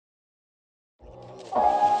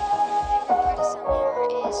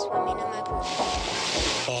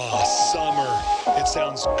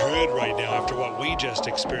sounds good right now after what we just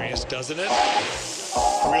experienced, doesn't it?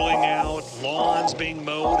 Grilling out, lawns being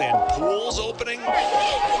mowed, and pools opening.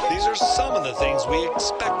 These are some of the things we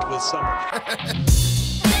expect with summer.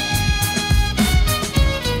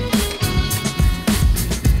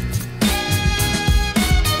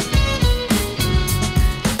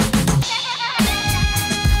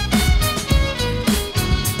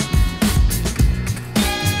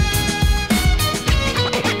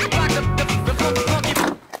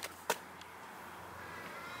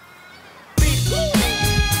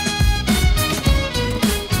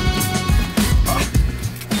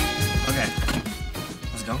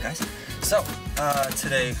 So,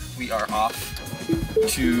 today we are off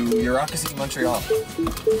to Eurokracy, Montreal.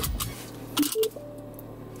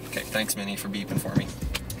 Okay, thanks Minnie for beeping for me.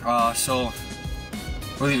 So,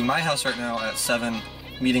 we're leaving my house right now at 7,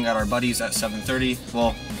 meeting at our buddies at 7:30.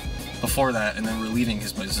 Well, before that, and then we're leaving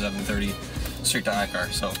his place at 7:30, straight to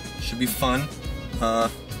Icar. So, should be fun.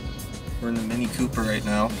 We're in the Mini Cooper right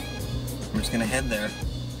now. We're just gonna head there.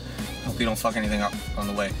 Hope we don't fuck anything up on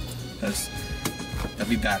the way, because that'd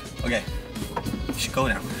be bad. Okay. We should go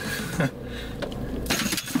now.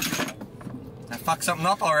 I fucked something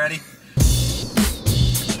up already.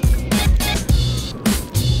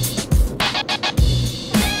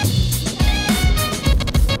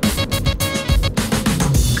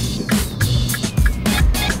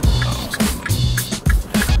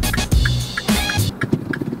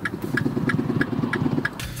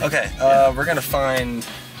 Okay, we're gonna find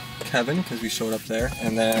Kevin because we showed up there,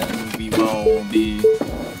 and then we will be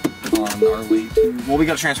on our way to, well, we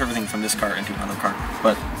gotta transfer everything from this car into another car,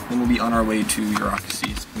 but then we'll be on our way to Eurokracy.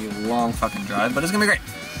 It's gonna be a long fucking drive, but it's gonna be great.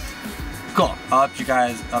 Cool. I'll update you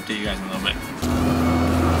guys in a little bit.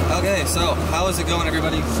 Okay, so how is it going,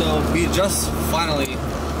 everybody? So we just finally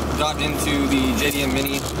got into the JDM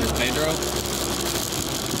Mini. There's Pedro.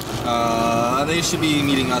 They should be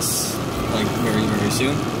meeting us like very, very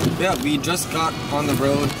soon. Yeah, we just got on the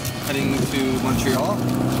road heading to Montreal.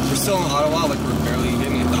 We're still in Ottawa, like we're barely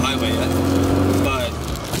even at the highway yet. But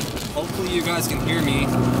hopefully you guys can hear me.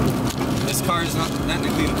 This car is not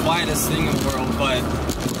technically the quietest thing in the world, but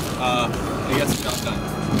it gets the job done.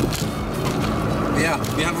 But yeah,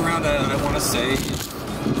 we have around I want to say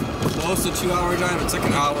close to 2-hour drive. It's like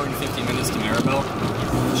an hour and 50 minutes to Maribel.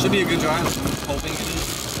 Should be a good drive. I'm hoping it is.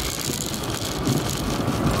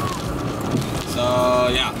 So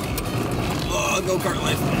yeah. Oh, go-kart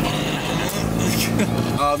life.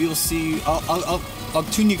 We'll see. I'll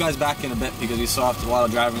tune you guys back in a bit because we still have a lot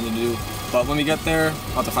of driving to do. But when we get there,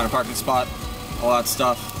 I'll have to find a parking spot, all that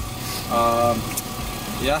stuff.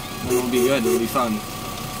 Yeah, it'll be good. It'll be fun.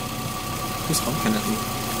 Who's honking at me?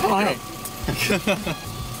 Oh, hey.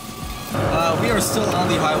 We are still on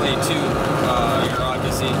the highway to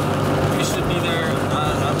Eurokracy. We should be there.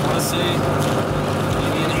 I want to say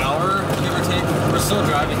maybe an hour, give or take. We're still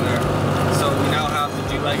driving there. So we now have the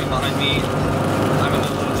G-Wagon behind me, I'm in the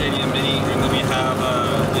little JDM Mini, and then we have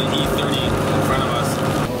the E30 in front of us.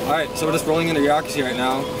 Alright, so we're just rolling into Eurokracy right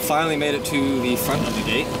now. Finally made it to the front of the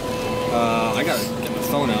gate. I gotta get my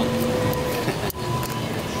phone out.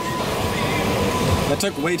 That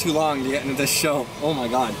took way too long to get into this show. Oh my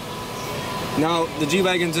god. Now, the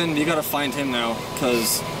G-Wagon's in, but you gotta find him now,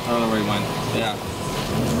 because I don't know where he went. Yeah.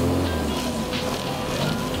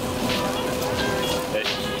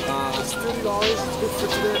 It's $30. It's good for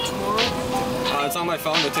today and tomorrow. It's on my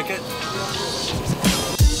phone, the ticket.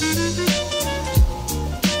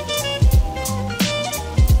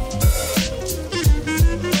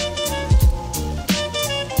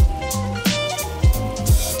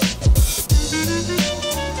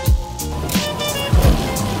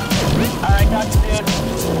 Alright, got you, dude.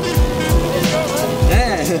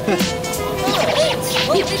 Yeah.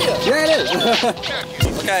 Yeah, it is.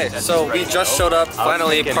 Okay, so we just showed up,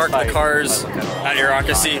 finally parked the cars at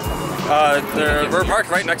Eurokracy. We're parked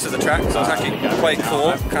right next to the track, so it's actually quite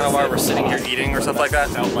cool, kind of while we're sitting here eating or stuff like that.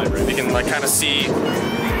 We can like kind of see,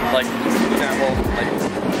 like, for example, like,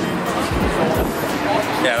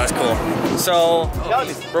 yeah, that's cool. So,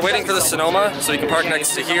 we're waiting for the Sonoma, so we can park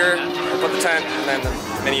next to here, put the tent, and then the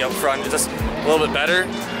Mini up front. It's just a little bit better.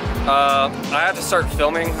 I have to start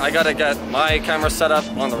filming. I gotta get my camera set up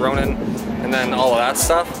on the Ronin, and then all of that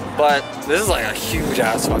stuff. But this is like a huge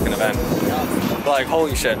ass fucking event. Like,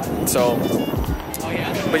 holy shit. So,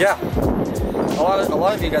 but yeah, a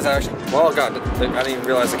lot of you guys actually, well, god, I didn't even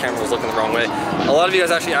realize the camera was looking the wrong way. A lot of you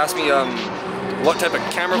guys actually asked me what type of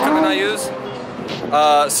camera equipment I use.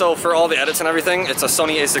 So for all the edits and everything, it's a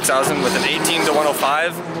Sony a6000 with an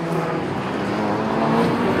 18-105.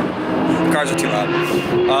 Cars are too loud.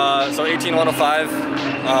 So 18-105.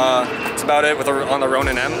 It's about it on the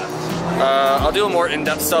Ronin M. I'll do a more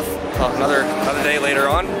in-depth stuff another day later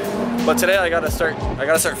on. But today I gotta start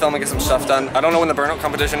filming, get some stuff done. I don't know when the burnout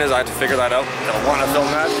competition is. I have to figure that out. I want to film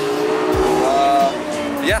that.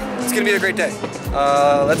 Yeah, it's gonna be a great day.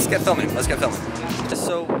 Let's get filming.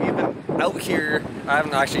 So we've been out here. I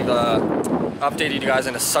haven't actually updated you guys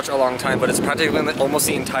in such a long time, but it's practically almost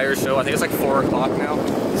the entire show. I think it's like 4 o'clock now,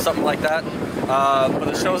 something like that. But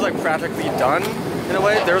the show is like practically done in a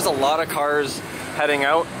way. There's a lot of cars heading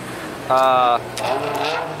out.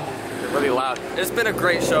 They're really loud. It's been a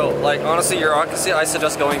great show. Like honestly, Eurokracy, I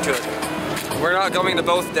suggest going to it. We're not going to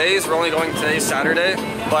both days. We're only going today, Saturday,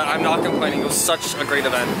 but I'm not complaining. It was such a great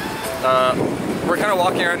event. We're kind of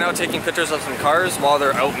walking around now, taking pictures of some cars while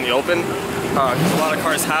they're out in the open. Because a lot of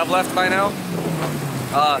cars have left by now.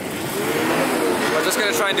 We're just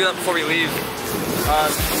gonna try and do that before we leave.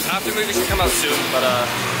 After movie should come out soon, but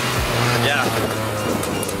yeah.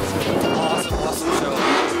 Awesome show.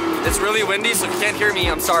 It's really windy, so if you can't hear me,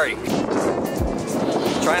 I'm sorry.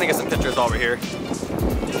 Trying to get some pictures while we're here.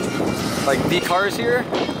 Like the cars here,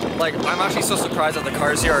 like I'm actually so surprised that the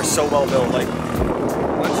cars here are so well built. Like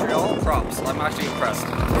Montreal, props. I'm actually impressed.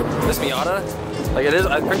 This Miata, like it is.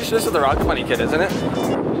 I'm pretty sure this is the Rocket Bunny kit, isn't it?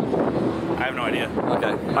 I have no idea.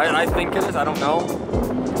 Okay, I think it is. I don't know.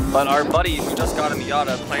 But our buddy who just got a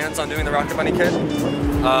Miata plans on doing the Rocket Bunny kit.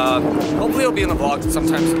 Hopefully it'll be in the vlog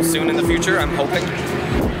sometime soon in the future. I'm hoping.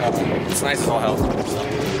 It's nice as all hell.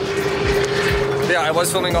 Yeah, I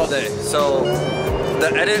was filming all day, so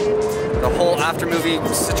the edit, the whole after movie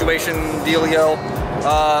situation dealio,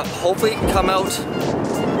 hopefully can come out.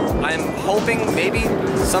 I'm hoping maybe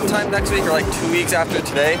sometime next week or like 2 weeks after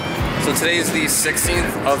today. So today is the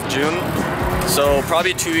 16th of June. So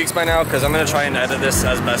probably 2 weeks by now, because I'm gonna try and edit this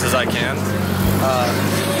as best as I can.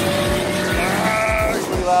 It's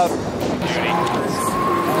really loud.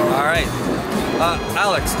 All right.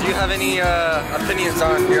 Alex, do you have any opinions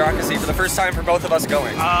on Eurokracy for the first time for both of us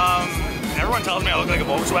going? Everyone tells me I look like a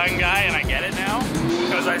Volkswagen guy, and I get it now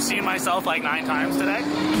because I've seen myself like 9 times today.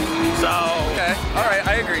 So okay, all right,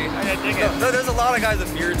 I agree. I dig it. There's a lot of guys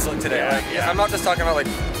with beards today. Yeah, like, yeah. I'm not just talking about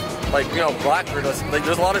like you know black beardless. Like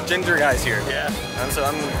there's a lot of ginger guys here. Yeah. And so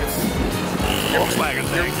Volkswagen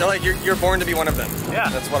thing. You're born to be one of them. Yeah.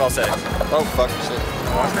 That's what I'll say. Oh fuck shit.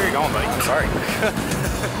 Where are you going, buddy? I'm sorry.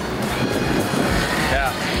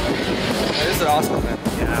 Yeah. This is awesome, man.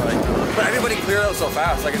 Yeah. But everybody cleared out so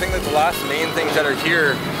fast. Like I think that the last main things that are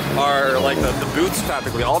here are like the booths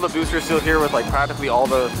practically. All the booths are still here with like practically all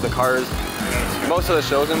the cars. Most of the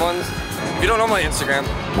chosen ones. If you don't know my Instagram,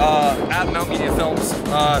 at Mount Media Films,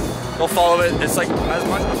 go follow it. It's like as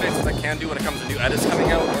much updates as I can do when it comes to new edits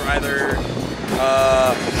coming out, or either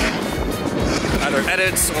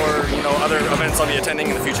edits or other events I'll be attending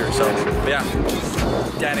in the future. So yeah.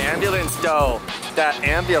 That ambulance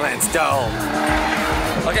dough.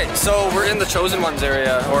 Okay, so we're in the chosen ones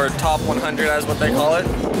area, or top 100 as what they call it.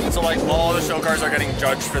 So like all the show cars are getting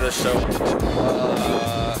judged for this show.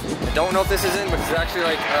 I don't know if this is in, but it's actually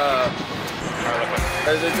like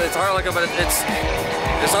it's Harlequin, but it's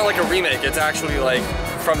not like a remake. It's actually like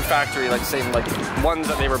from factory, like same like ones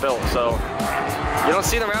that they were built. So you don't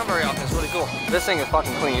see them around very often. It's really cool. This thing is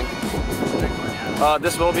fucking clean.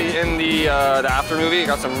 This will be in the after movie.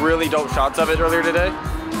 Got some really dope shots of it earlier today.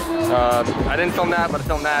 I didn't film that, but I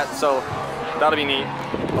filmed that, so that'll be neat.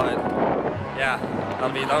 But yeah,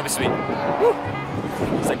 that'll be sweet. Woo.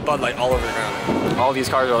 It's like Bud Light all over the ground. All these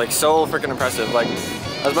cars are like so freaking impressive. Like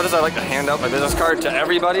as much as I like to hand out my business card to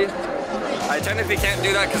everybody, I technically can't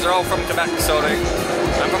do that because they're all from Quebec. So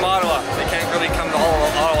I'm from Ottawa. They can't really come to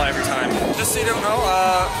Ottawa every time. Just so you don't know,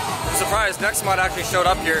 surprise, Next Mod actually showed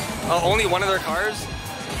up here. Only one of their cars,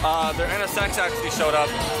 their NSX actually showed up.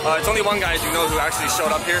 It's only one guy I do know who actually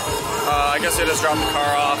showed up here. I guess they just dropped the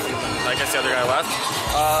car off and I guess the other guy left.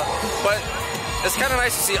 But it's kind of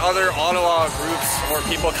nice to see other Ottawa groups or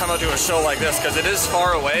people come out to a show like this because it is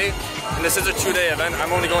far away and this is a 2-day event.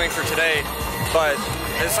 I'm only going for today, but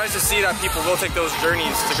it's nice to see that people will take those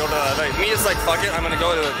journeys to go to the event. Me, it's like, fuck it, I'm gonna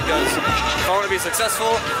go to it because if I want to be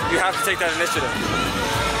successful, you have to take that initiative.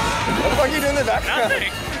 What the fuck are you doing in the background? Nothing.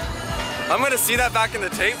 I'm gonna see that back in the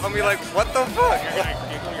tape. I'm gonna be like, what the fuck? You're gonna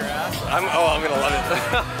giggle your ass. I'm gonna love it.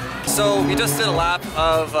 So we just did a lap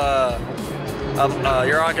of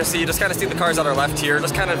Eurokracy. Just kind of see the cars that are left here.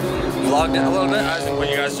 Just kind of vlogged it a little bit, as in what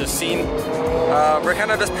you guys just seen. We're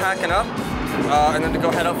kind of just packing up and then to go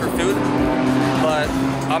head out for food. But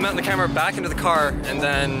I'll mount the camera back into the car, and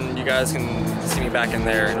then you guys can see me back in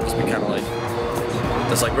there. It'll just be kind of like,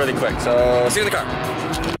 just like really quick. So see you in the car.